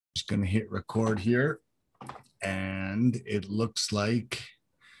Just going to hit record here, and it looks like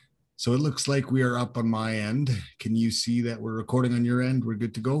we are up on my end. Can you see that we're recording on your end? We're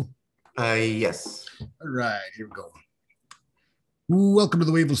good to go? Yes. All right, here we go. Welcome to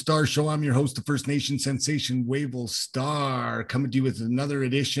the WAVELL STARR Show. I'm your host, the First Nation sensation, WAVELL STARR, coming to you with another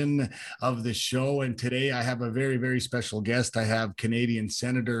edition of the show. And today I have a very, very special guest. I have Canadian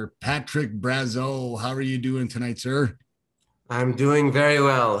Senator Patrick Brazeau. How are you doing tonight, sir? I'm doing very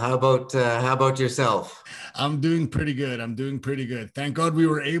well. How about yourself? I'm doing pretty good. Thank God we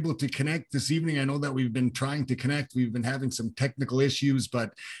were able to connect this evening. I know that we've been trying to connect. We've been having some technical issues,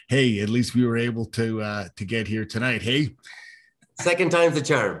 but hey, at least we were able to get here tonight. Hey. Second time's the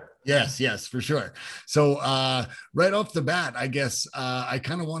charm. Yes, for sure. So right off the bat, I guess I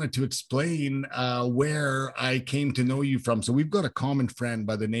kind of wanted to explain where I came to know you from. So we've got a common friend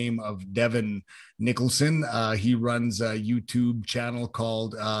by the name of Devin Nicholson. He runs a YouTube channel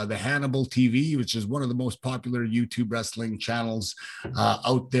called the Hannibal TV, which is one of the most popular YouTube wrestling channels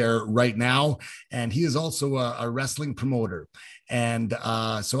out there right now. And he is also a wrestling promoter. And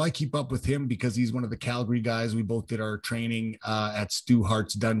so I keep up with him because he's one of the Calgary guys. We both did our training at Stu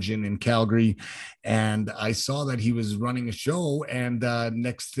Hart's Dungeon in Calgary. And I saw that he was running a show. And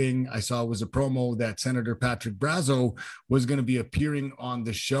next thing I saw was a promo that Senator Patrick Brazeau was going to be appearing on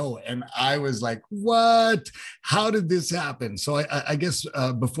the show. And I was like, what? How did this happen? So I guess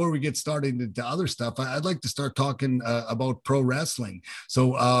before we get started into other stuff, I'd like to start talking about pro wrestling.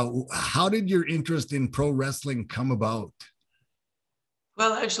 So how did your interest in pro wrestling come about?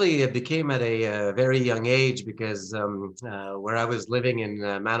 Well, actually, it became at a very young age because where I was living in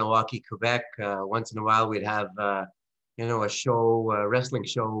Maniwaki, Quebec, once in a while we'd have, a show, a wrestling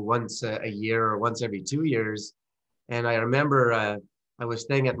show once a year or once every 2 years. And I remember I was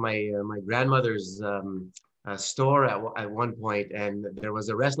staying at my grandmother's store at one point, and there was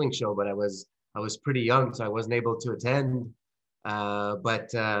a wrestling show, but I was pretty young, so I wasn't able to attend.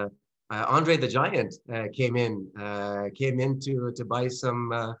 But Andre the Giant came in to buy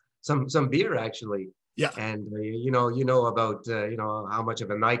some beer actually. Yeah. And you know about how much of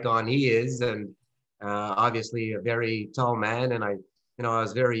an icon he is, and obviously a very tall man. And I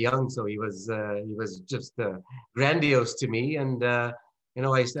was very young, so he was just grandiose to me. And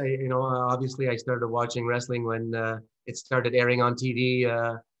obviously I started watching wrestling when it started airing on TV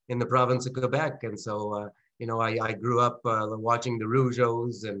in the province of Quebec, and so I grew up watching the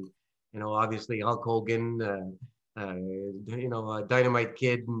Rougeaus and. Obviously Hulk Hogan, Dynamite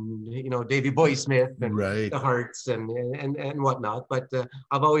Kid, and Davey Boy Smith, and right. the Hearts, and whatnot. But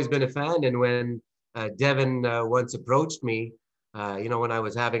I've always been a fan. And when Devin once approached me, when I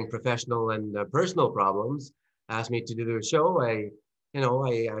was having professional and personal problems, asked me to do the show. I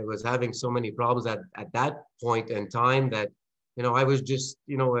was having so many problems at that point in time that I was just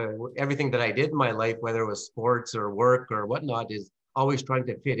everything that I did in my life, whether it was sports or work or whatnot, is always trying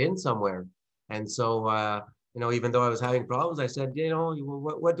to fit in somewhere. And so, even though I was having problems, I said,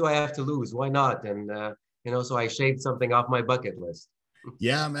 what do I have to lose? Why not? And, so I shaved something off my bucket list.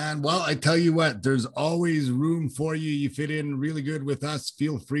 Yeah, man. Well, I tell you what, there's always room for you. You fit in really good with us.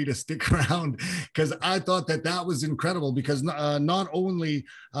 Feel free to stick around, because I thought that was incredible, because not only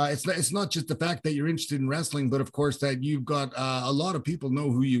it's not just the fact that you're interested in wrestling, but of course that you've got a lot of people know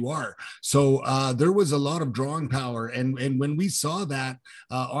who you are. So there was a lot of drawing power. And when we saw that,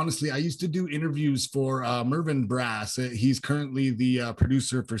 honestly, I used to do interviews for Mervyn Brass. He's currently the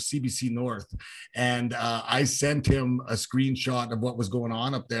producer for CBC North. And I sent him a screenshot of what was going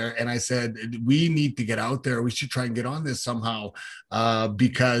on up there, and I said, we need to get out there. We should try and get on this somehow,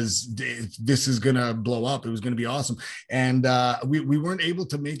 because this is gonna blow up. It was gonna be awesome. And we weren't able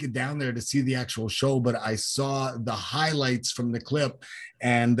to make it down there to see the actual show, but I saw the highlights from the clip,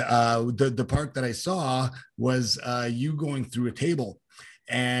 and the part that I saw was you going through a table.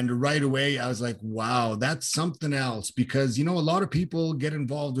 And right away, I was like, wow, that's something else, because, a lot of people get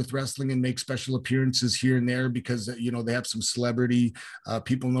involved with wrestling and make special appearances here and there because, they have some celebrity,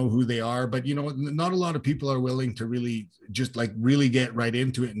 people know who they are, but, not a lot of people are willing to really just really get right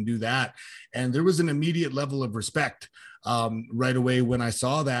into it and do that. And there was an immediate level of respect right away when I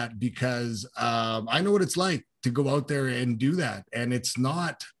saw that, because I know what it's like to go out there and do that. And it's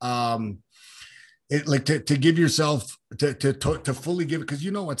not to give yourself to fully give it, because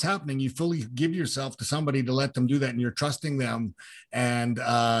you know what's happening. You fully give yourself to somebody to let them do that, and you're trusting them, and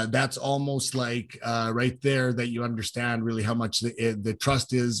that's almost like right there that you understand really how much the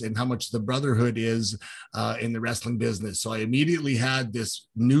trust is and how much the brotherhood is in the wrestling business. So I immediately had this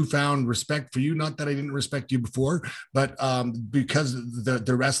newfound respect for you. Not that I didn't respect you before, but because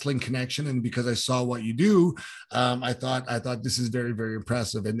the wrestling connection, and because I saw what you do, I thought this is very, very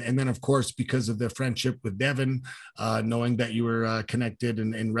impressive. And then of course, because of the friendship with Devin, knowing that you were connected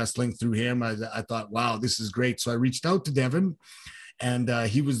and wrestling through him, I thought, wow, this is great. So I reached out to Devin, and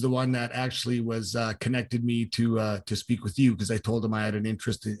he was the one that actually was connected me to speak with you, because I told him I had an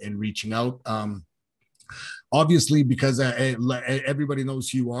interest in reaching out. Obviously, because everybody knows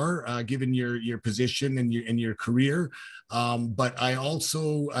who you are, given your position and your career. But I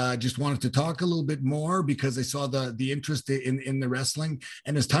also just wanted to talk a little bit more, because I saw the interest in the wrestling,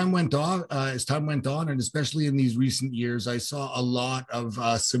 and as time went on, and especially in these recent years, I saw a lot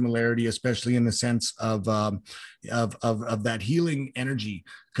of similarity, especially in the sense of that healing energy.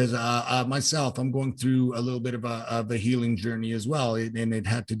 Because myself, I'm going through a little bit of a healing journey as well, and it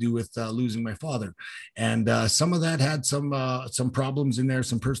had to do with losing my father, and some of that had some problems in there,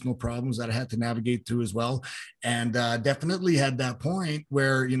 some personal problems that I had to navigate through as well, and definitely had that point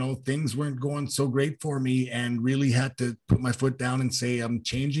where things weren't going so great for me, and really had to put my foot down and say I'm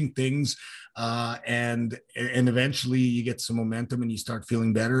changing things, and eventually you get some momentum and you start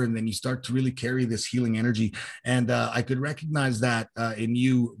feeling better, and then you start to really carry this healing energy, and I could recognize that in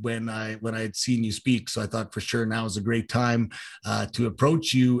you when I had seen you speak. So I thought for sure now is a great time to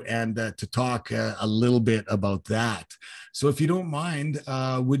approach you and to talk a little bit about that. So if you don't mind,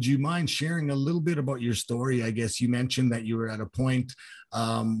 would you mind sharing a little bit about your story? I guess you mentioned that you were at a point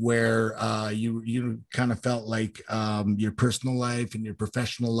where you kind of felt like your personal life and your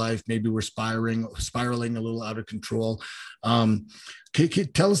professional life maybe were spiraling a little out of control.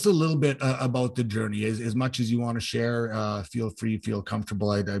 Can tell us a little bit about the journey, as much as you want to share. Feel free, feel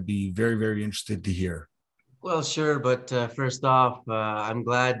comfortable. I'd be very, very interested to hear. Well, sure, but first off, I'm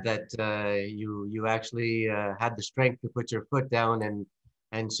glad that you actually had the strength to put your foot down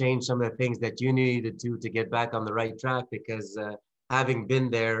and change some of the things that you needed to get back on the right track. Because having been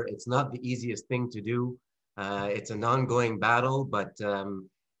there, it's not the easiest thing to do. It's an ongoing battle, but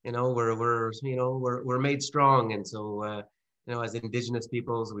we're made strong, and so as Indigenous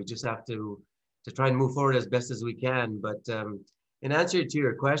peoples, we just have to try and move forward as best as we can. But in answer to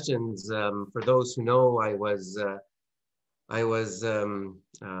your questions, for those who know, I was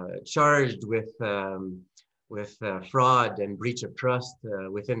charged with fraud and breach of trust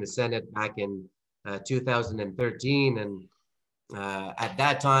within the Senate back in 2013, and at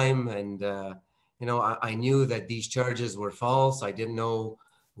that time, and I knew that these charges were false. I didn't know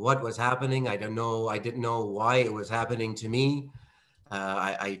what was happening. I didn't know why it was happening to me.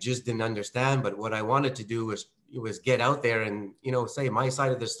 I just didn't understand. But what I wanted to do was get out there and say my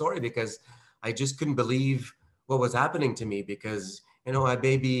side of the story, because I just couldn't believe what was happening to me. Because I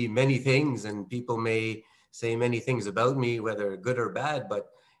may be many things, and people may say many things about me, whether good or bad. But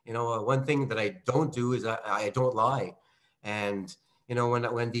one thing that I don't do is I don't lie. And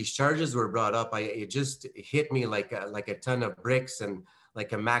when these charges were brought up, it just hit me like a ton of bricks, and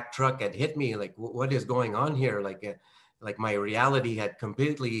like a Mack truck had hit me. Like, what is going on here? Like my reality had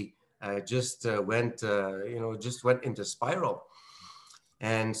completely just went into spiral.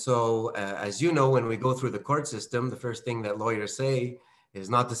 And so, as you know, when we go through the court system, the first thing that lawyers say is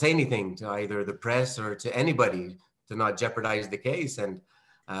not to say anything to either the press or to anybody, to not jeopardize the case. And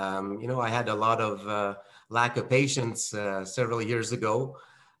I had a lot of lack of patience several years ago.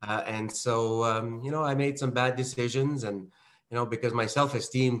 And so, I made some bad decisions, and, because my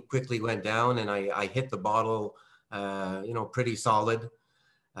self-esteem quickly went down, and I hit the bottle, pretty solid.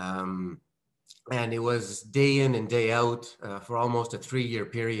 And it was day in and day out for almost a 3-year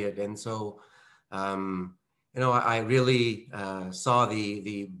period. And so, I really saw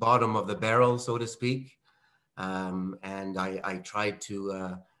the bottom of the barrel, so to speak. And I tried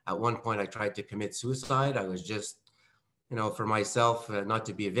to, at one point, I tried to commit suicide. I was just, for myself, not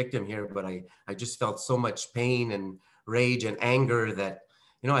to be a victim here, but I just felt so much pain and rage and anger that,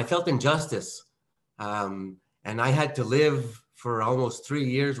 I felt injustice. And I had to live for almost 3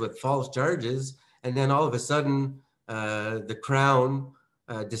 years with false charges. And then all of a sudden, the Crown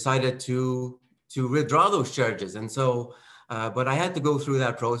decided to withdraw those charges. And so, but I had to go through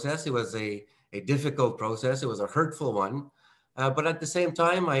that process. It was a difficult process. It was a hurtful one. But at the same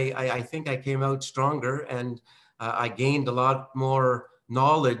time, I think I came out stronger, and I gained a lot more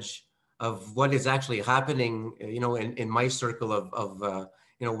knowledge of what is actually happening, in my circle of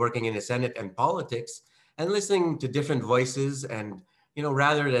working in the Senate and politics. and listening to different voices, and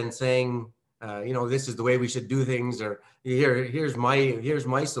rather than saying, this is the way we should do things, or here's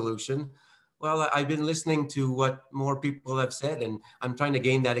my solution. Well, I've been listening to what more people have said, and I'm trying to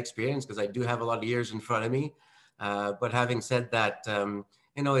gain that experience because I do have a lot of years in front of me. But having said that,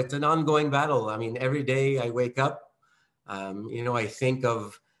 it's an ongoing battle. I mean, every day I wake up, I think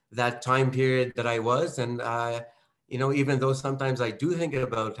of that time period that I was, and even though sometimes I do think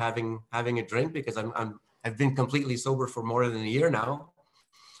about having a drink because I've been completely sober for more than a year now.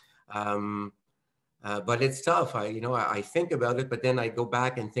 But it's tough. I think about it, but then I go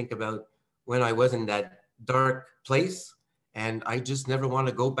back and think about when I was in that dark place, and I just never want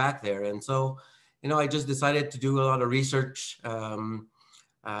to go back there. And so, I just decided to do a lot of research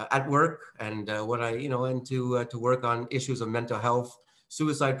at work, and to work on issues of mental health,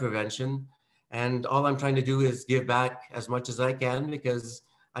 suicide prevention. And all I'm trying to do is give back as much as I can, because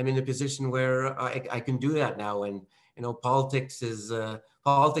I'm in a position where I can do that now. And, politics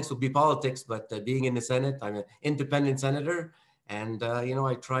will be politics, but being in the Senate, I'm an independent senator. And,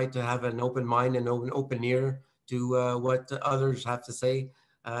 I try to have an open mind and an open ear to what others have to say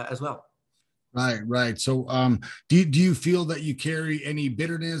as well. Right, right. So, do you feel that you carry any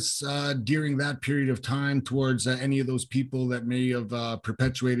bitterness during that period of time towards any of those people that may have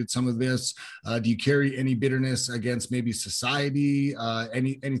perpetuated some of this? Do you carry any bitterness against maybe society,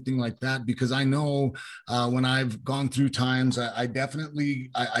 anything like that? Because I know when I've gone through times, I definitely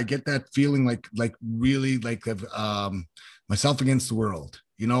I get that feeling like really like of myself against the world.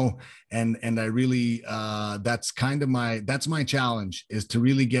 And I really that's my challenge, is to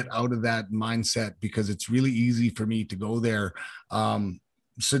really get out of that mindset, because it's really easy for me to go there.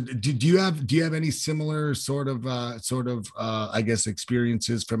 So do you have any similar sort of I guess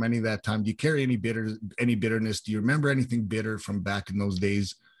experiences from any of that time? Do you carry any bitterness? Do you remember anything bitter from back in those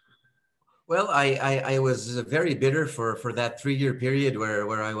days? Well, I was very bitter for that 3-year period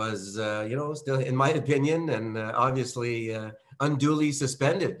where I was, still, in my opinion, and obviously unduly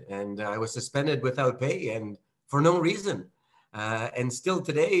suspended. And I was suspended without pay and for no reason. And still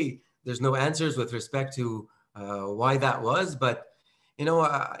today, there's no answers with respect to why that was. But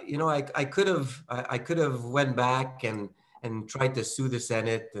I could have went back and tried to sue the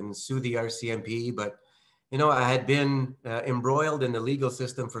Senate and sue the RCMP, but I had been embroiled in the legal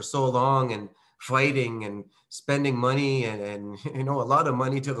system for so long, and fighting and spending money and a lot of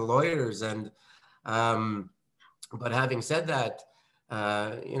money to the lawyers. And but having said that,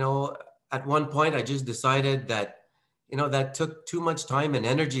 at one point I just decided that that took too much time and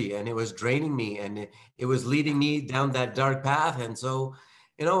energy, and it was draining me, and it was leading me down that dark path. And so,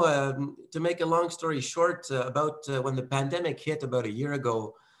 to make a long story short, about when the pandemic hit about a year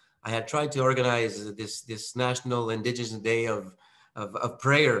ago, I had tried to organize this National Indigenous Day of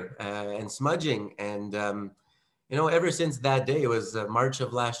prayer and smudging. And, ever since that day, it was March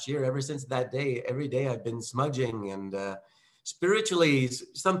of last year, ever since that day, every day I've been smudging. And spiritually,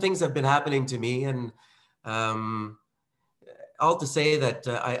 some things have been happening to me. And all to say that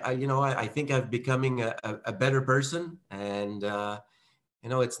I think I'm becoming a better person. And,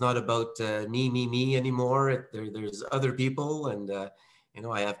 it's not about me anymore. There's other people. And,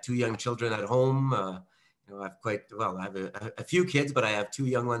 I have 2 young children at home. I have a few kids, but I have 2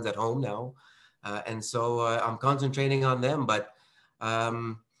 young ones at home now. And so I'm concentrating on them. But,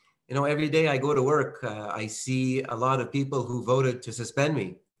 every day I go to work, I see a lot of people who voted to suspend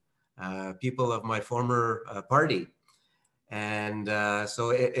me, people of my former party. And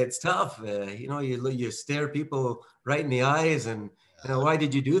so it's tough. You stare people right in the eyes and, why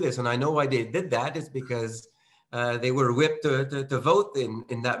did you do this? And I know why they did that. It's because they were whipped to vote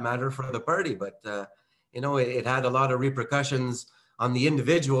in that matter for the party. But, it had a lot of repercussions on the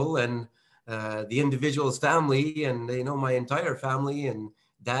individual and the individual's family and, my entire family and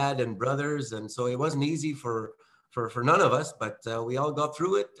dad and brothers. And so it wasn't easy for none of us, but we all got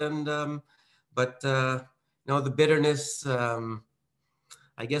through it. And the bitterness,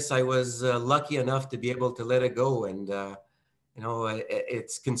 I guess I was lucky enough to be able to let it go. And,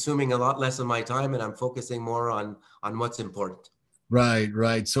 it's consuming a lot less of my time, and I'm focusing more on what's important. Right,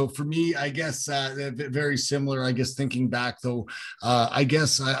 right. So for me, I guess very similar. I guess thinking back though, I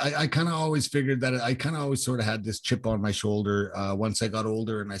guess I kind of always figured that I kind of always sort of had this chip on my shoulder once I got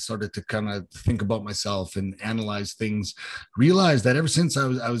older, and I started to kind of think about myself and analyze things. Realized that ever since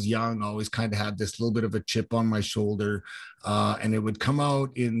I was young, I always kind of had this little bit of a chip on my shoulder, and it would come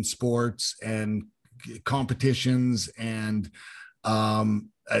out in sports and competitions, and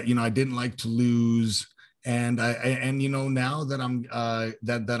I didn't like to lose. And you know, now that I'm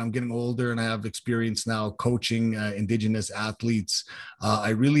that I'm getting older and I have experience now coaching Indigenous athletes, I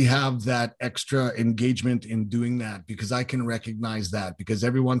really have that extra engagement in doing that, because I can recognize that, because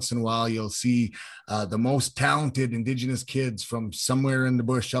every once in a while you'll see the most talented Indigenous kids from somewhere in the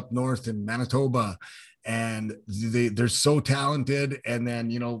bush up north in Manitoba, and they're so talented, and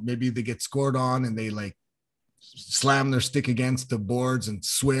then, you know, maybe they get scored on and they like slam their stick against the boards and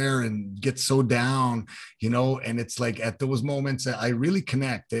swear and get so down, you know. And it's like at those moments I really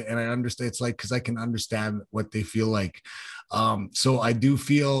connect, and I understand. It's like, because I can understand what they feel like. So I do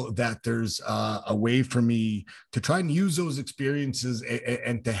feel that there's a way for me to try and use those experiences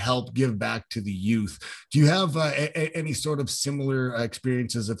and to help give back to the youth. Do you have any sort of similar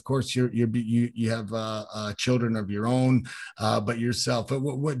experiences? Of course, you have children of your own, but yourself. But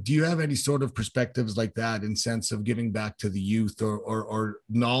what do you have any sort of perspectives like that, in sense of giving back to the youth, or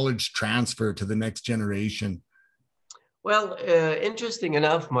knowledge transfer to the next generation? Well, interesting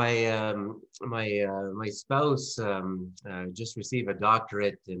enough, my spouse just received a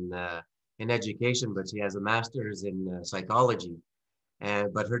doctorate in education, but she has a master's in psychology.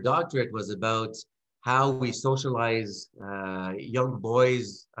 And but her doctorate was about how we socialize young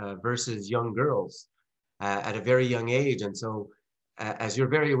boys versus young girls at a very young age. And so, as you're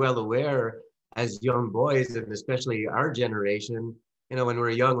very well aware, as young boys, and especially our generation, you know, when we're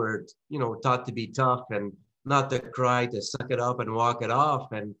young, we're, you know, taught to be tough and not to cry, to suck it up and walk it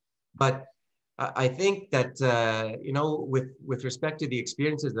off. And but I think that you know, with respect to the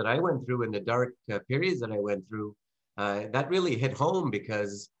experiences that I went through and the dark periods that I went through, that really hit home,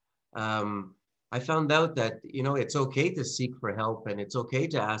 because I found out that, you know, it's okay to seek for help, and it's okay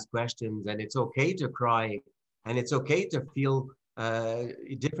to ask questions, and it's okay to cry, and it's okay to feel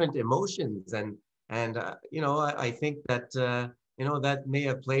different emotions. And you know, I think that you know, that may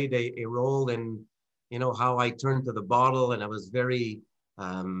have played a role in, you know, how I turned to the bottle, and I was very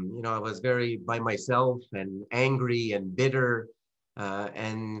you know, I was very by myself and angry and bitter,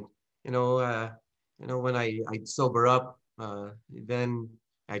 and you know, when I'd sober up, then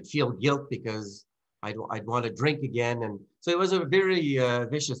I'd feel guilt because I'd want to drink again, and so it was a very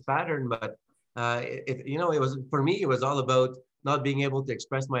vicious pattern. But you know, it was, for me, it was all about not being able to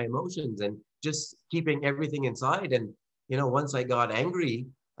express my emotions and just keeping everything inside. And you know, once I got angry,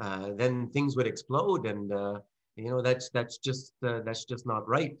 then things would explode, and you know, that's just not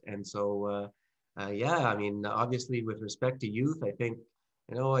right. And so yeah, I mean, obviously, with respect to youth, I think,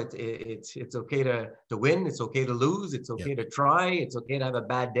 you know, it's okay to win, it's okay to lose, it's Yeah. okay to try, it's okay to have a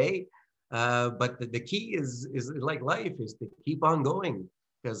bad day, but the key is like life, is to keep on going,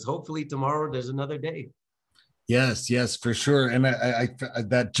 because hopefully tomorrow there's another day. Yes, yes, for sure. And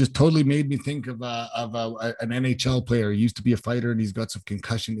that just totally made me think of an NHL player. He used to be a fighter, and he's got some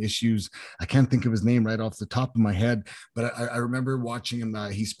concussion issues. I can't think of his name right off the top of my head, but I remember watching him.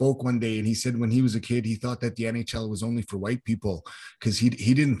 He spoke one day, and he said when he was a kid, he thought that the NHL was only for white people, because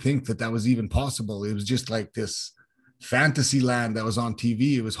he didn't think that that was even possible. It was just like this fantasy land that was on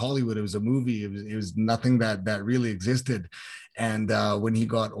TV. It was Hollywood. It was a movie. It was nothing that really existed. And when he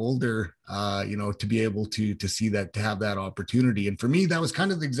got older, you know, to be able to see that, to have that opportunity. And for me, that was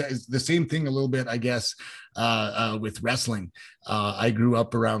kind of the same thing a little bit, I guess, with wrestling. I grew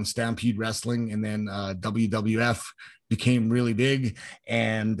up around Stampede Wrestling, and then WWF became really big.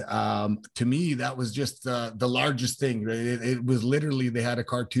 And to me, that was just the largest thing. It was literally, they had a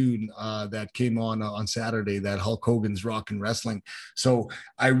cartoon that came on Saturday, that Hulk Hogan's Rock and Wrestling. So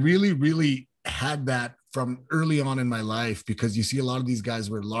I really, really had that from early on in my life, because you see a lot of these guys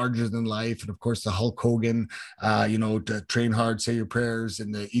were larger than life. And of course, the Hulk Hogan, you know, to train hard, say your prayers,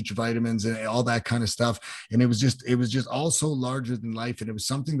 and eat your vitamins and all that kind of stuff. And it was just also larger than life. And it was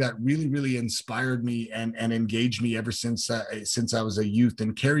something that really, really inspired me and engaged me ever since I was a youth,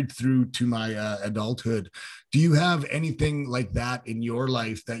 and carried through to my adulthood. Do you have anything like that in your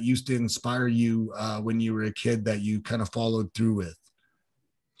life that used to inspire you when you were a kid, that you kind of followed through with?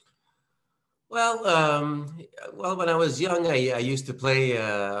 Well, well, when I was young, I used to play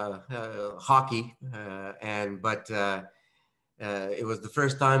hockey, and but it was the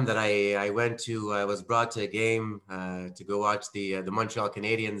first time that I went to, I was brought to a game to go watch the Montreal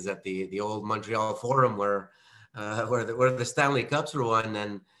Canadiens at the old Montreal Forum, where the Stanley Cups were won.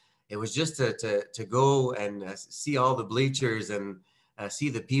 And it was just to go and see all the bleachers, and see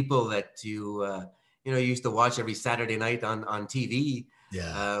the people that you know, used to watch every Saturday night on TV.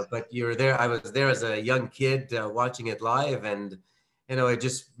 Yeah. But you're there. I was there as a young kid watching it live, and it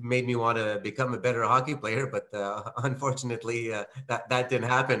just made me want to become a better hockey player. But unfortunately, that didn't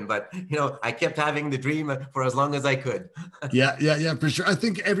happen. But I kept having the dream for as long as I could. Yeah, for sure. I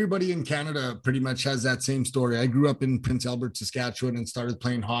think everybody in Canada pretty much has that same story. I grew up in Prince Albert, Saskatchewan, and started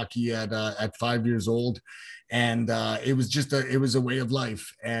playing hockey at 5 years old, and it was a way of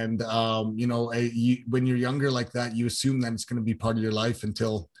life. And when you're younger like that, you assume that it's going to be part of your life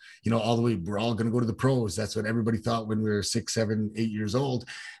until all the way. We're all going to go to the pros. That's what everybody thought when we were 6, 7, 8 years old.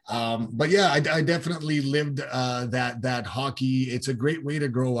 But yeah, I definitely lived that hockey. It's a great way to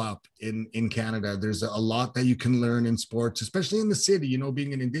grow up in Canada. There's a lot that you can learn in sports, especially in the city.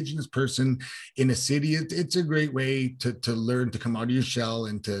 Being an Indigenous person in a city, it's a great way to learn to come out of your shell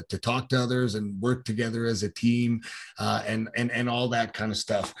and to talk to others and work together as a team, and all that kind of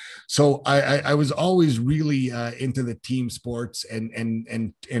stuff. So I was always really into the team sports and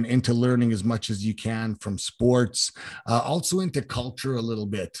into learning as much as you can from sports, also into culture a little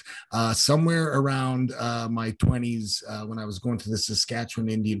bit. Somewhere around my 20s, when I was going to the Saskatchewan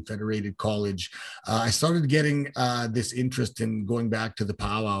Indian Federated College, I started getting this interest in going back to the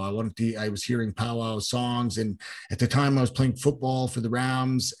powwow. I was hearing powwow songs, and at the time I was playing football for the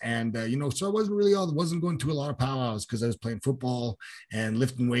Rams, and so I wasn't going to a lot of powwows because I was playing football and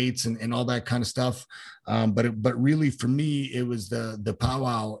lifting weights and all that kind of stuff. But really for me, it was the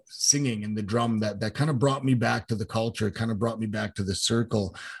powwow singing and the drum that kind of brought me back to the culture, kind of brought me back to the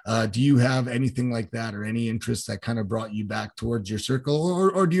circle. Do you have anything like that, or any interests that kind of brought you back towards your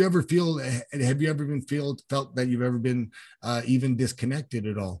circle, or do you ever have you ever felt that you've ever been even disconnected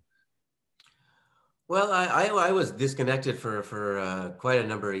at all? Well, I was disconnected for quite a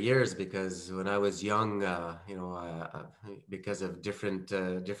number of years, because when I was young, because of different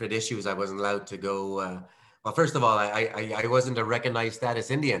issues, I wasn't allowed to go. Well, first of all, I wasn't a recognized status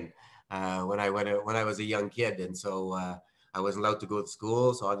Indian when I was a young kid, and so I wasn't allowed to go to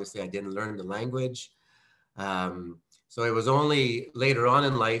school. So obviously, I didn't learn the language. So it was only later on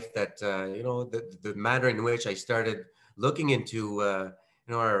in life that the manner in which I started looking into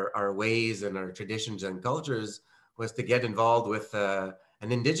our ways and our traditions and cultures was to get involved with an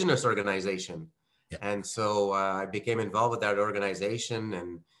Indigenous organization. Yeah. And so I became involved with that organization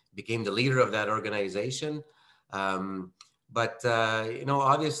and became the leader of that organization. But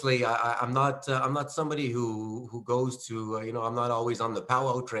obviously, I'm not somebody who goes to I'm not always on the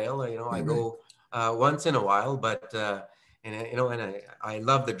powwow trail. I go once in a while, but I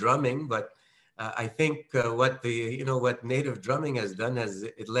love the drumming. But I think what native drumming has done is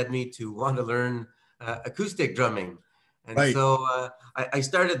it led me to want to learn acoustic drumming, and Right. so I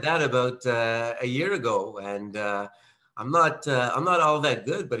started that about a year ago, and I'm not all that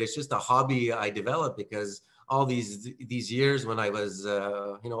good, but it's just a hobby I developed because all these years when I was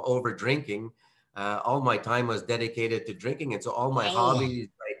over drinking, all my time was dedicated to drinking, and so all my Oh, hobbies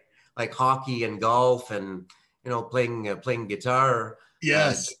like hockey and golf and playing guitar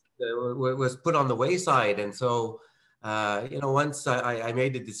yes. was put on the wayside. And so once I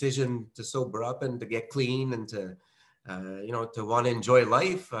made the decision to sober up and to get clean and to want to enjoy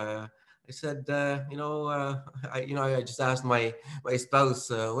life, I said, I just asked my spouse,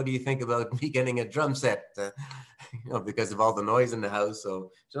 what do you think about me getting a drum set? Because of all the noise in the house.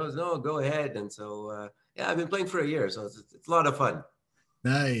 So she goes, no, go ahead. And so, yeah, I've been playing for a year. So it's a lot of fun.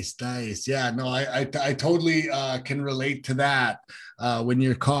 Nice, nice. Yeah, no, I totally can relate to that. When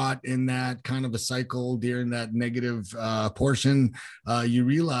you're caught in that kind of a cycle during that negative portion, you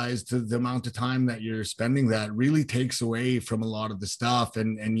realize the amount of time that you're spending that really takes away from a lot of the stuff.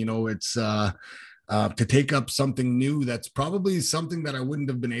 And it's to take up something new, that's probably something that I wouldn't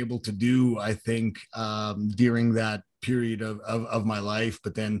have been able to do, I think, during that period of my life.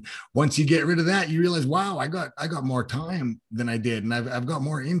 But then once you get rid of that, you realize, wow, I got more time than I did, and I've got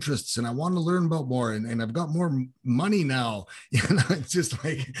more interests, and I want to learn about more, and I've got more money now. It's just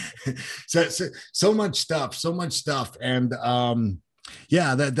like so much stuff. And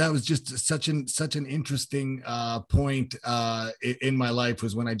yeah, that was just such an interesting point in my life,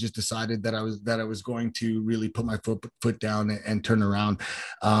 was when I just decided that I was going to really put my foot down and turn around.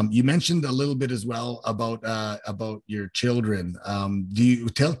 You mentioned a little bit as well about your children. Do you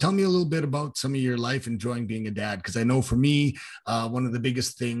tell me a little bit about some of your life enjoying being a dad? Because I know for me, one of the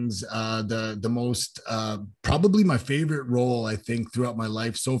biggest things, the most probably my favorite role, I think, throughout my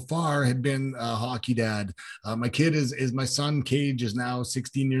life so far had been hockey dad. My kid is my son Cage is now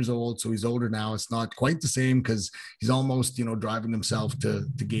 16 years old, so he's older now. It's not quite the same because he's almost driving himself to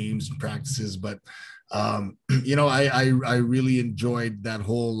games and practices, but I really enjoyed that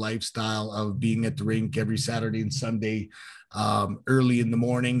whole lifestyle of being at the rink every Saturday and Sunday, early in the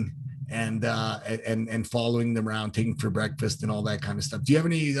morning, and following them around, taking for breakfast and all that kind of stuff. Do you have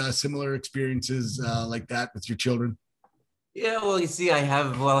any similar experiences like that with your children? Yeah, well, you see, I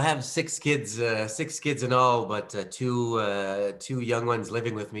have six kids in all, but two young ones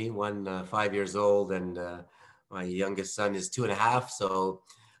living with me. One 5 years old, and my youngest son is 2.5. So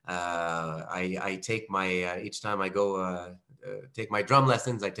I take my each time I go take my drum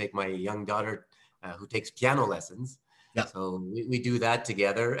lessons, I take my young daughter who takes piano lessons. Yeah. So we do that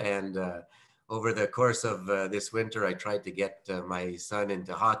together, and over the course of this winter, I tried to get my son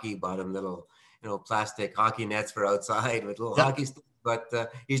into hockey, bought him little plastic hockey nets for outside with little Yeah. hockey sticks, but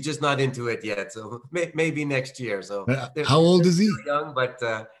he's just not into it yet. So maybe next year. So How old is still he? young, but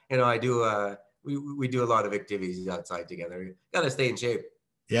I do. We do a lot of activities outside together. Got to stay in shape.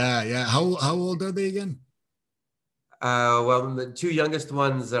 Yeah, yeah. How old are they again? Well, the two youngest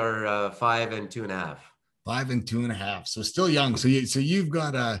ones are 5 and 2.5. 5 and 2.5, so still young. So you've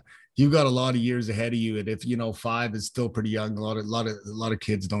got a lot of years ahead of you. And if 5 is still pretty young, a lot of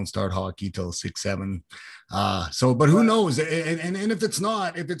kids don't start hockey till 6, 7. But who knows? And if it's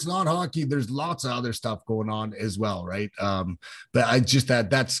not hockey, there's lots of other stuff going on as well, right? But I just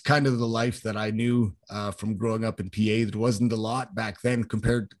that's kind of the life that I knew from growing up in PA. There wasn't a lot back then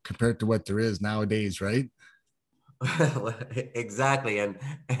compared to what there is nowadays, right? Well, exactly, and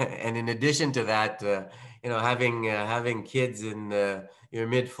in addition to that, having kids in your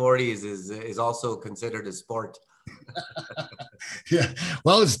mid 40s is also considered a sport. Yeah,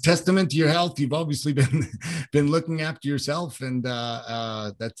 well, it's a testament to your health. You've obviously been looking after yourself, and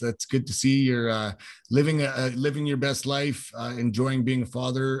that's good to see. You're living your best life, enjoying being a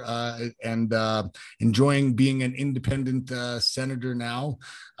father, and enjoying being an independent senator now.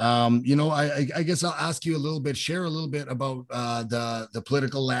 I guess I'll ask you a little bit, share a little bit about the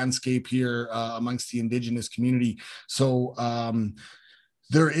political landscape here amongst the Indigenous community. So.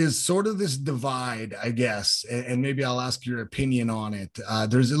 There is sort of this divide, I guess, and maybe I'll ask your opinion on it.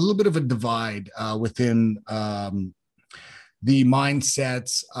 There's a little bit of a divide within the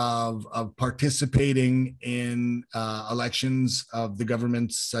mindsets of participating in elections of the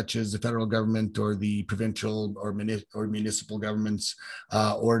governments, such as the federal government or the provincial or municipal governments,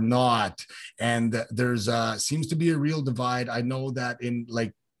 or not. And there's seems to be a real divide. I know that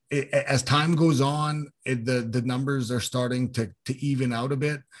as time goes on, the numbers are starting to even out a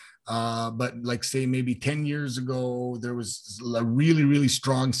bit. But like say maybe 10 years ago, there was a really, really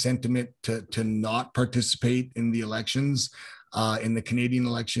strong sentiment to not participate in the elections, in the Canadian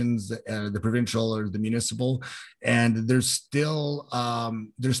elections, the provincial or the municipal, and there's still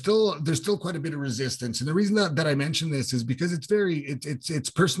quite a bit of resistance. And the reason that I mention this is because it's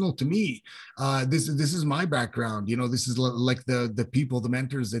personal to me. This is my background. This is like the people, the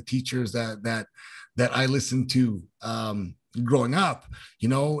mentors, the teachers that I listened to growing up,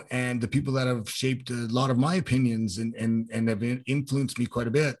 and the people that have shaped a lot of my opinions and have influenced me quite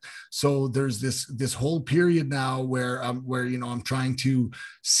a bit. So there's this whole period now where I'm trying to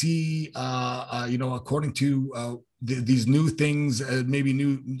see, according to these new things, maybe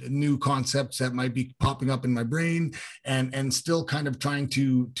new concepts that might be popping up in my brain, and still kind of trying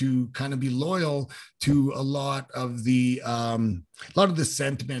to kind of be loyal to a lot of the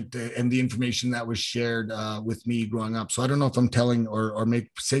sentiment and the information that was shared with me growing up. So I don't know if I'm telling or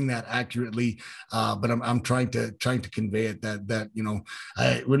saying that accurately, but I'm trying to convey it that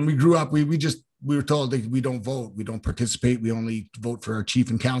when we grew up, we were told that we don't vote, we don't participate, we only vote for our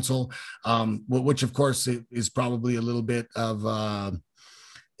chief and council, which of course is probably a little bit of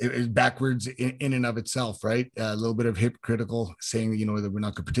backwards in and of itself, right? A little bit of hypocritical, saying that we're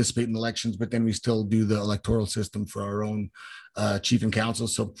not going to participate in elections, but then we still do the electoral system for our own chief and council.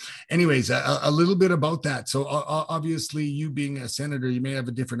 So anyways, a little bit about that. So obviously, you being a senator, you may have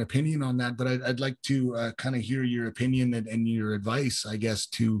a different opinion on that, but I'd like to kind of hear your opinion and your advice, I guess,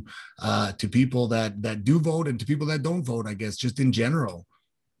 to people that do vote and to people that don't vote, I guess, just in general.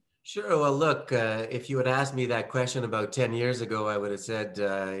 Sure. Well, look, if you had asked me that question about 10 years ago, I would have said,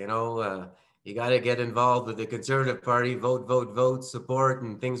 you got to get involved with the Conservative Party, vote, vote, vote, support,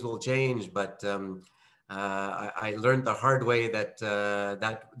 and things will change. But I learned the hard way that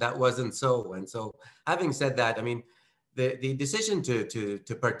that wasn't so. And so, having said that, I mean, the decision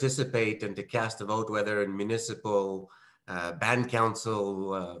to participate and to cast a vote, whether in municipal, band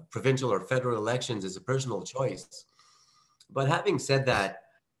council, provincial, or federal elections, is a personal choice. But having said that,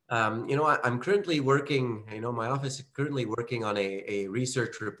 I'm currently working, my office is currently working on a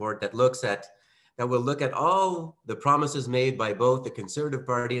research report that will look at all the promises made by both the Conservative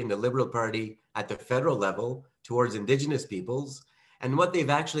Party and the Liberal Party at the federal level towards Indigenous peoples, and what they've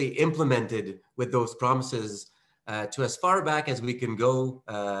actually implemented with those promises to as far back as we can go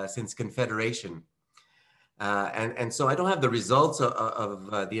since Confederation. And so I don't have the results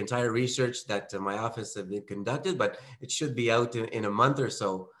of the entire research that my office have been conducted, but it should be out in a month or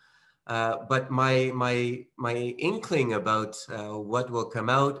so. But my inkling about what will come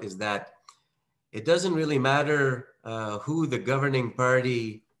out is that it doesn't really matter who the governing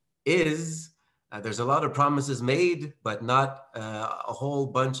party is. There's a lot of promises made, but not a whole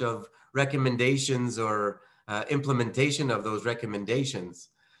bunch of recommendations or implementation of those recommendations.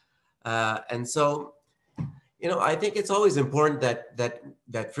 And so, I think it's always important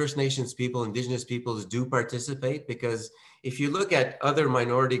that First Nations people, Indigenous peoples do participate, because if you look at other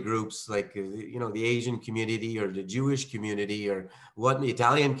minority groups like, the Asian community or the Jewish community or the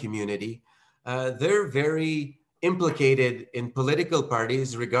Italian community, they're very implicated in political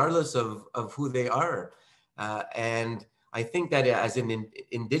parties, regardless of who they are. And I think that as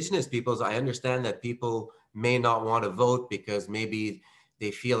Indigenous peoples, I understand that people may not want to vote because maybe they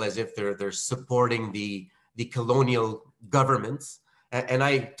feel as if they're supporting the colonial governments. And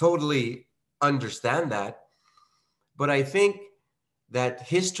I totally understand that. But I think that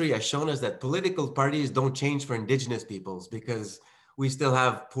history has shown us that political parties don't change for Indigenous peoples, because we still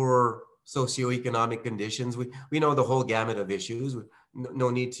have poor socioeconomic conditions. We know the whole gamut of issues. No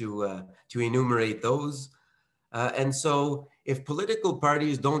need to enumerate those. And so if political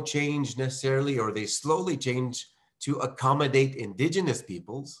parties don't change necessarily, or they slowly change to accommodate Indigenous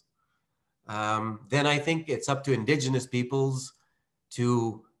peoples, then I think it's up to Indigenous peoples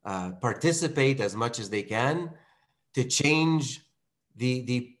to participate as much as they can to change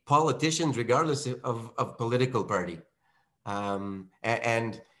the politicians, regardless of political party.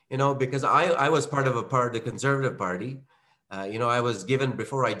 Because I was part of the Conservative Party. I was given,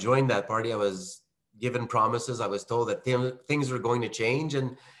 before I joined that party, I was given promises. I was told that things were going to change,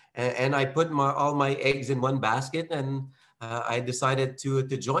 and I put all my eggs in one basket, and I decided to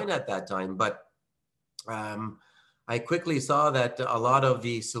join at that time. But I quickly saw that a lot of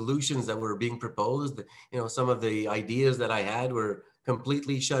the solutions that were being proposed, some of the ideas that I had were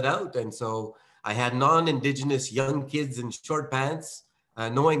completely shut out. And so I had non-Indigenous young kids in short pants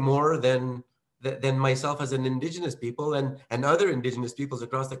knowing more than myself as an Indigenous people, and other Indigenous peoples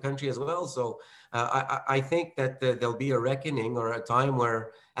across the country as well. So I think that there'll be a reckoning, or a time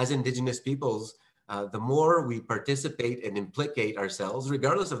where, as Indigenous peoples, the more we participate and implicate ourselves,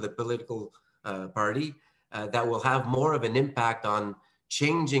 regardless of the political party, that will have more of an impact on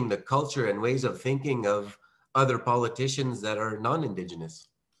changing the culture and ways of thinking of other politicians that are non-Indigenous.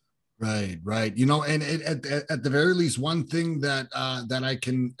 Right. And at the very least, one thing that I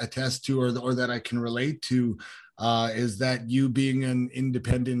can attest to, or that I can relate to, is that you being an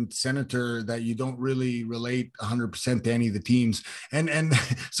independent senator, that you don't really relate 100% to any of the teams. And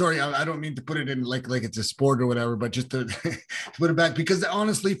sorry, I don't mean to put it in like it's a sport or whatever, but just to put it back, because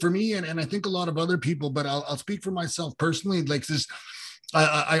honestly, for me, and I think a lot of other people, but I'll speak for myself personally, like this.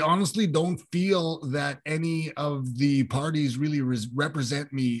 I honestly don't feel that any of the parties really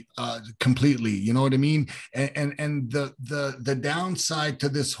represent me completely. You know what I mean? And the downside to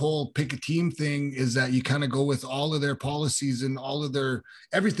this whole pick a team thing is that you kind of go with all of their policies and all of their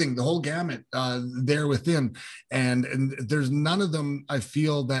everything, the whole gamut there within, and there's none of them I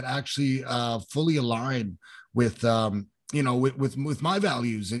feel that actually fully align with. With my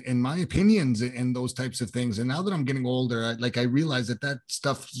values and my opinions and those types of things. And now that I'm getting older, I realize that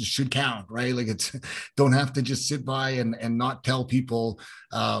stuff should count, right? Like, it's don't have to just sit by and not tell people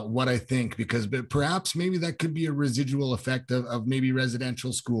what I think, because perhaps maybe that could be a residual effect of maybe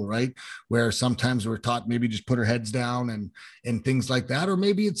residential school, right? Where sometimes we're taught maybe just put our heads down and things like that. Or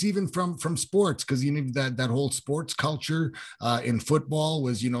maybe it's even from sports, because that whole sports culture in football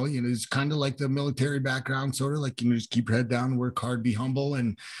was, it's kind of like the military background, sort of like, just keep your head down, work hard, be humble.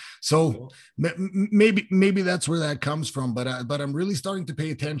 And so maybe that's where that comes from. But I'm really starting to pay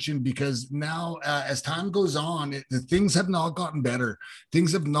attention, because now as time goes on, things have not gotten better.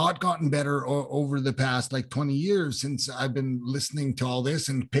 Things have not gotten better over the past 20 years since I've been listening to all this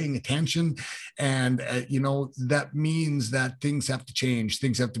and paying attention. And that means that things have to change.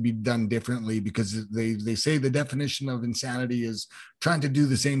 Things have to be done differently, because they say the definition of insanity is trying to do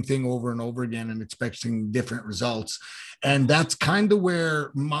the same thing over and over again and expecting different results. And that's kind of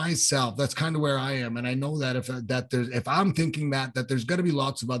where I am. And I know that if I'm thinking that there's going to be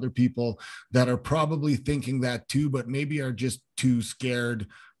lots of other people that are probably thinking that too, but maybe are just too scared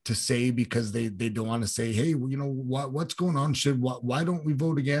to say, because they don't want to say, hey, what's going on? Why don't we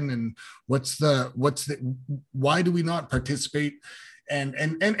vote again? And why do we not participate?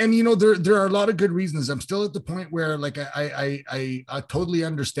 And there are a lot of good reasons. I'm still at the point where I totally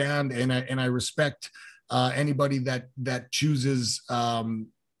understand and I respect anybody that chooses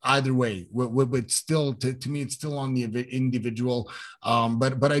either way. But still, to me, it's still on the individual.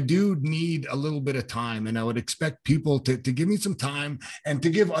 But I do need a little bit of time, and I would expect people to give me some time, and to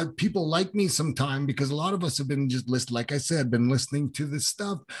give people like me some time, because a lot of us have been just listening, like I said, been listening to this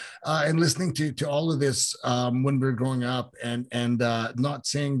stuff and listening to all of this when we we're growing up, and not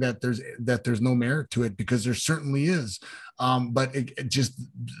saying that there's no merit to it, because there certainly is. But it just,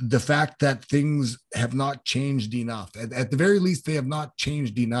 the fact that things have not changed enough, at the very least, they have not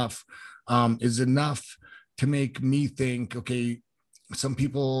changed enough, is enough to make me think, okay, some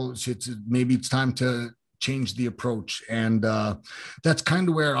people should, maybe it's time to change the approach. And that's kind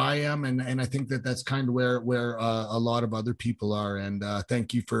of where I am. And I think that's kind of where a lot of other people are. And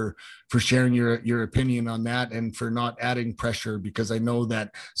thank you for sharing your opinion on that, and for not adding pressure, because I know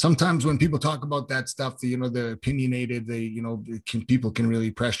that sometimes when people talk about that stuff, the opinionated, people can really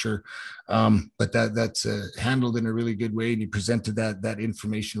pressure. But that's handled in a really good way. And you presented that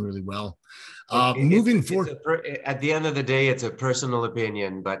information really well. Moving forward. At the end of the day, it's a personal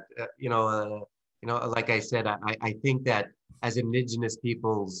opinion, but like I said, I think that as Indigenous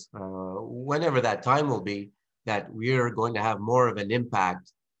peoples, whenever that time will be, that we're going to have more of an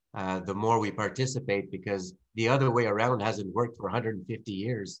impact the more we participate, because the other way around hasn't worked for 150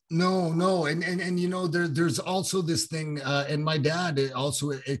 years. No. And there's also this thing, and my dad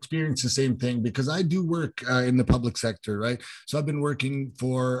also experienced the same thing, because I do work in the public sector, right? So I've been working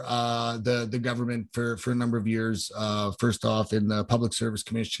for the government for a number of years, first off in the Public Service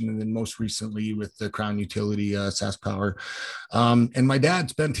Commission, and then most recently with the Crown Utility, SaskPower. And my dad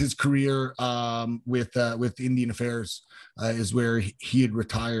spent his career with Indian Affairs, is where he had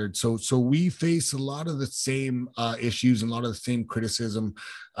retired. So we face a lot of the same issues and a lot of the same criticism.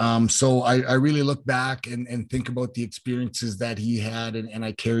 So I really look back and think about the experiences that he had, and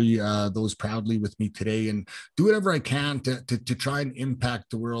I carry those proudly with me today, and do whatever I can to try and impact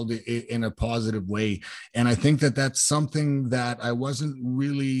the world in a positive way. And I think that's something that I wasn't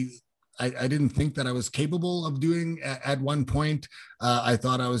really, I didn't think that I was capable of doing at one point. I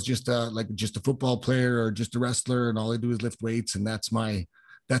thought I was just a football player or just a wrestler, and all I do is lift weights, and that's my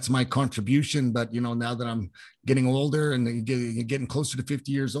contribution. But now that I'm getting older and getting closer to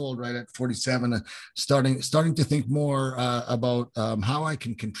 50 years old, right at 47, starting to think more about how I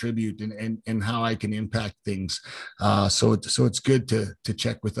can contribute and how I can impact things. So it's good to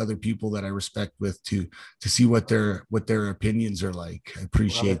check with other people that I respect with to see what their opinions are like. I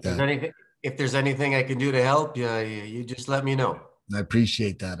appreciate that. If there's anything I can do to help you just let me know. I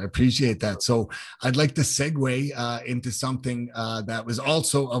appreciate that. So I'd like to segue into something that was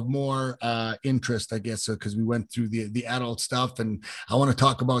also of more interest, I guess, because we went through the adult stuff, and I want to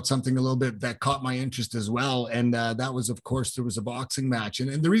talk about something a little bit that caught my interest as well. And that was, of course, there was a boxing match.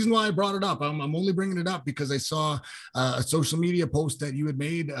 And the reason why I brought it up, I'm only bringing it up because I saw a social media post that you had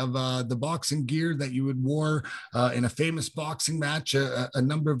made of the boxing gear that you had wore in a famous boxing match a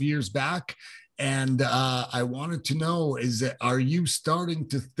number of years back. And I wanted to know, are you starting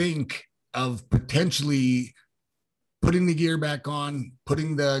to think of potentially putting the gear back on,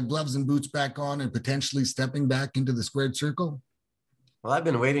 putting the gloves and boots back on, and potentially stepping back into the squared circle? Well, I've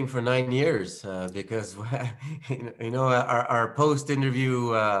been waiting for 9 years because, our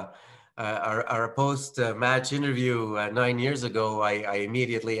post-interview, our post-match interview 9 years ago, I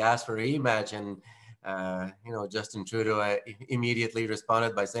immediately asked for a rematch, and Justin Trudeau immediately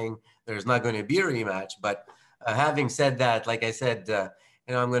responded by saying there's not going to be a rematch. But having said that, like I said,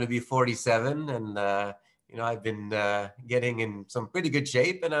 I'm going to be 47, and I've been getting in some pretty good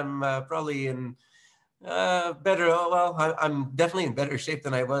shape, and I'm probably in better. Well, I'm definitely in better shape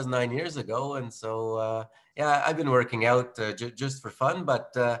than I was 9 years ago, and so I've been working out just for fun.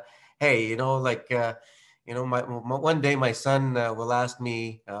 But hey, one day my son will ask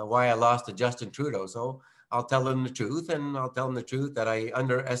me why I lost to Justin Trudeau. So I'll tell him the truth, and I'll tell him the truth that I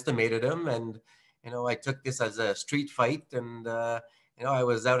underestimated him. And, I took this as a street fight, and, I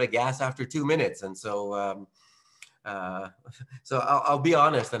was out of gas after 2 minutes. And so, so I'll be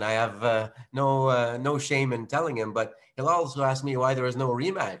honest, and I have no shame in telling him, but he'll also ask me why there was no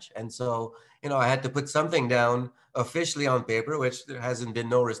rematch. And so, I had to put something down officially on paper, which there hasn't been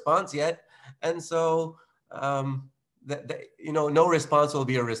no response yet. And so, no response will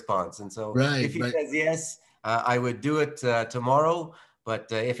be a response. And so if he says yes, I would do it tomorrow. But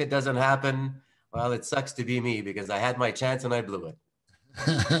if it doesn't happen, well, it sucks to be me, because I had my chance and I blew it.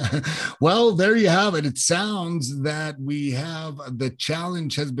 Well, there you have it. It sounds that the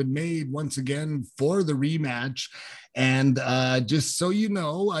challenge has been made once again for the rematch. And just so you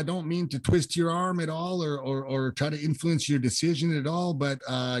know, I don't mean to twist your arm at all, or try to influence your decision at all, but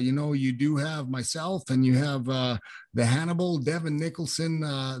you know, you do have myself, and you have the Hannibal, Devin Nicholson,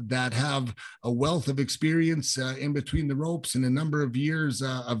 that have a wealth of experience in between the ropes and a number of years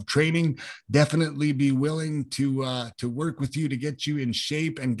of training. Definitely be willing to work with you to get you in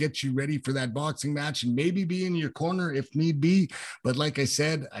shape and get you ready for that boxing match, and maybe be in your corner if need be. But like I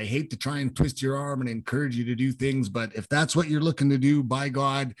said, I hate to try and twist your arm and encourage you to do things, but if that's what you're looking to do, by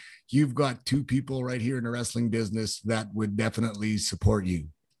God, you've got two people right here in the wrestling business that would definitely support you.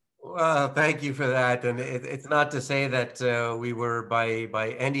 Well, thank you for that. And it's not to say that we were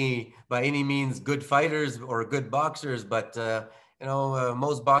by any means good fighters or good boxers, but you know,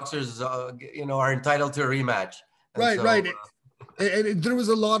 most boxers you know, are entitled to a rematch. And Right, so right. And there was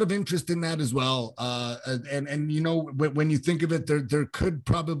a lot of interest in that as well. And you know, when you think of it, there could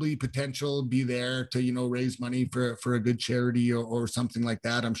probably potential be there to, you know, raise money for a good charity, or something like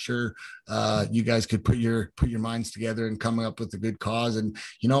that. I'm sure you guys could put your minds together and come up with a good cause. And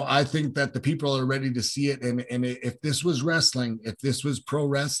you know, I think that the people are ready to see it. And if this was wrestling, if this was pro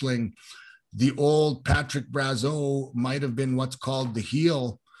wrestling, the old Patrick Brazeau might have been what's called the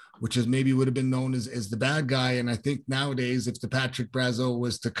heel, which is maybe would have been known as the bad guy. And I think nowadays, if the Patrick Brazeau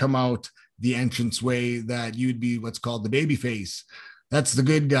was to come out the entrance way, that you'd be what's called the baby face. That's the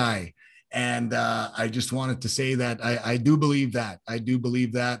good guy. And I just wanted to say that I do believe that. I do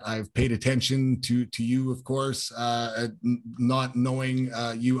believe that. I've paid attention to you, of course, not knowing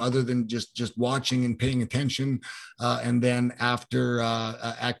you other than just watching and paying attention. And then after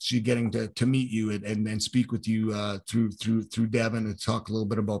actually getting to meet you and speak with you through Devin, and talk a little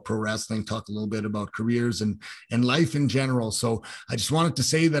bit about pro wrestling, talk a little bit about careers and life in general. So I just wanted to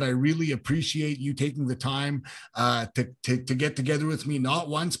say that I really appreciate you taking the time to get together with me, not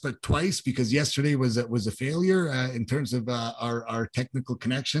once but twice, because yesterday was a failure in terms of our technical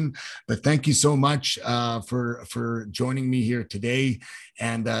connection. But thank you so much for joining me here today.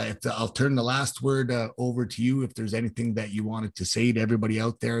 And I'll turn the last word over to you if there's anything that you wanted to say to everybody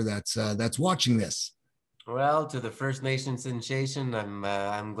out there that's watching this. well, to the First Nation sensation,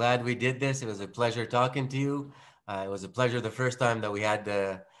 I'm glad we did this. It was a pleasure talking to you. It was a pleasure the first time that we had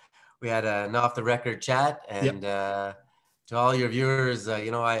an off the record chat. And Yep. to all your viewers,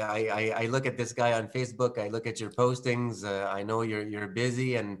 you know, I look at this guy on Facebook. I look at your postings. I know you're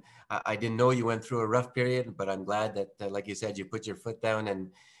busy, and I didn't know you went through a rough period. But I'm glad that, like you said, you put your foot down, and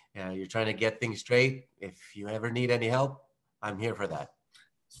you're trying to get things straight. If you ever need any help, I'm here for that.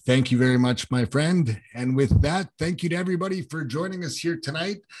 Thank you very much, my friend. And with that, thank you to everybody for joining us here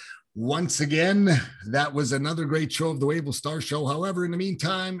tonight. Once again, that was another great show of the WAVELL STARR Show. However, in the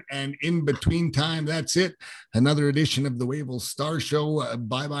meantime and in between time, that's it. Another edition of the WAVELL STARR Show.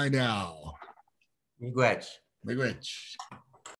 Bye-bye now. Miigwech. Miigwech.